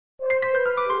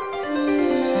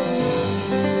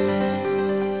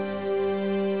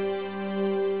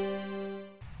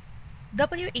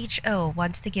WHO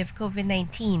wants to give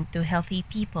COVID-19 to healthy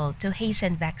people to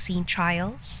hasten vaccine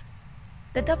trials.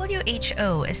 The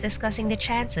WHO is discussing the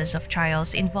chances of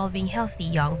trials involving healthy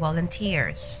young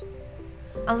volunteers.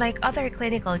 Unlike other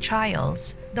clinical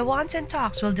trials, the ones in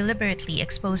talks will deliberately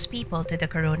expose people to the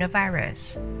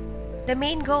coronavirus. The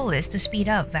main goal is to speed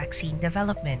up vaccine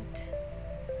development.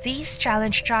 These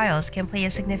challenge trials can play a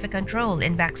significant role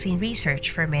in vaccine research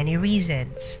for many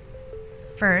reasons.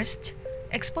 First,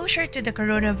 exposure to the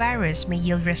coronavirus may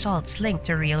yield results linked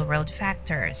to real-world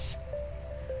factors.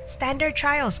 Standard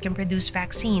trials can produce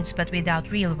vaccines, but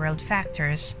without real-world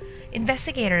factors,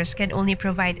 investigators can only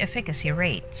provide efficacy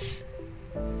rates.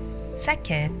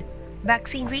 Second,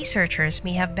 vaccine researchers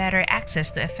may have better access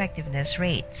to effectiveness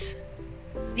rates.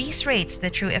 These rates the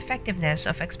true effectiveness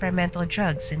of experimental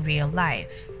drugs in real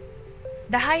life.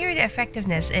 The higher the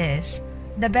effectiveness is,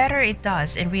 the better it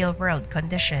does in real-world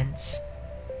conditions.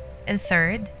 And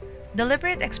third,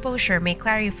 deliberate exposure may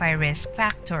clarify risk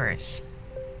factors.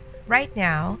 Right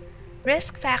now,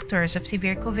 risk factors of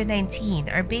severe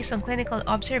COVID-19 are based on clinical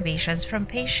observations from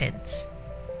patients.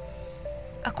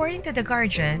 According to The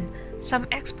Guardian, some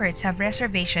experts have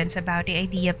reservations about the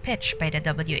idea pitched by the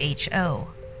WHO.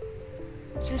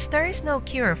 Since there is no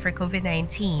cure for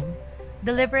COVID-19,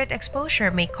 deliberate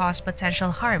exposure may cause potential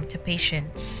harm to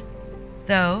patients.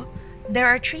 Though, there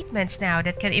are treatments now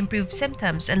that can improve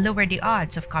symptoms and lower the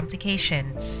odds of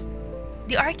complications.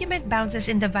 The argument bounces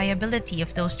in the viability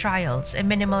of those trials and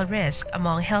minimal risk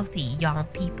among healthy young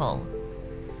people.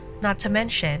 Not to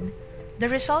mention, the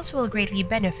results will greatly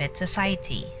benefit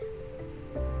society.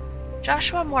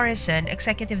 Joshua Morrison,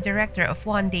 executive director of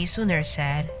One Day Sooner,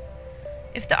 said,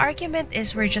 "If the argument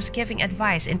is we're just giving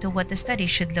advice into what the study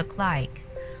should look like,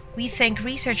 we think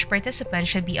research participants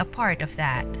should be a part of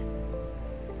that."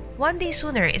 One Day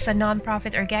Sooner is a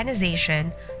non-profit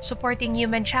organization supporting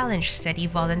human challenge study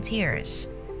volunteers.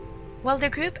 While the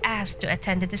group asked to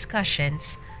attend the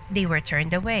discussions, they were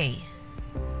turned away.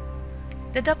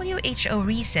 The WHO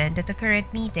reasoned that the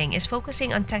current meeting is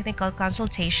focusing on technical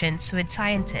consultations with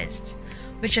scientists,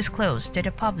 which is closed to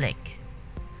the public.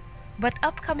 But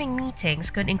upcoming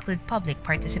meetings could include public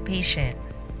participation.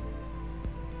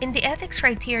 In the ethics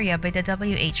criteria by the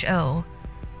WHO,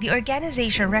 the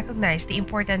organization recognized the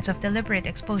importance of deliberate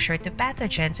exposure to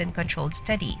pathogens in controlled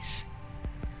studies.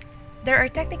 There are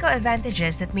technical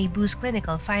advantages that may boost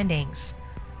clinical findings,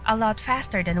 a lot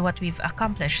faster than what we've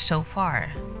accomplished so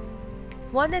far.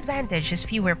 One advantage is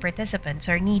fewer participants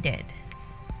are needed.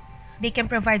 They can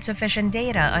provide sufficient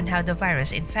data on how the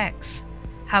virus infects,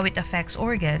 how it affects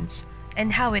organs,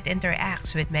 and how it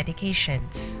interacts with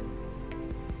medications.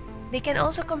 They can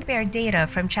also compare data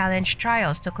from challenge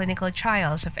trials to clinical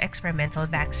trials of experimental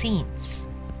vaccines.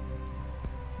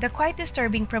 The quite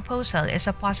disturbing proposal is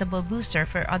a possible booster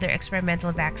for other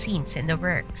experimental vaccines in the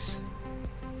works.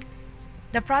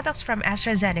 The products from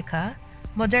AstraZeneca,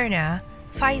 Moderna,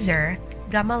 Pfizer,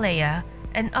 Gamaleya,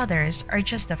 and others are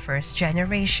just the first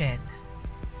generation.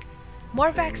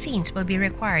 More vaccines will be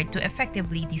required to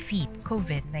effectively defeat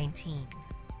COVID-19.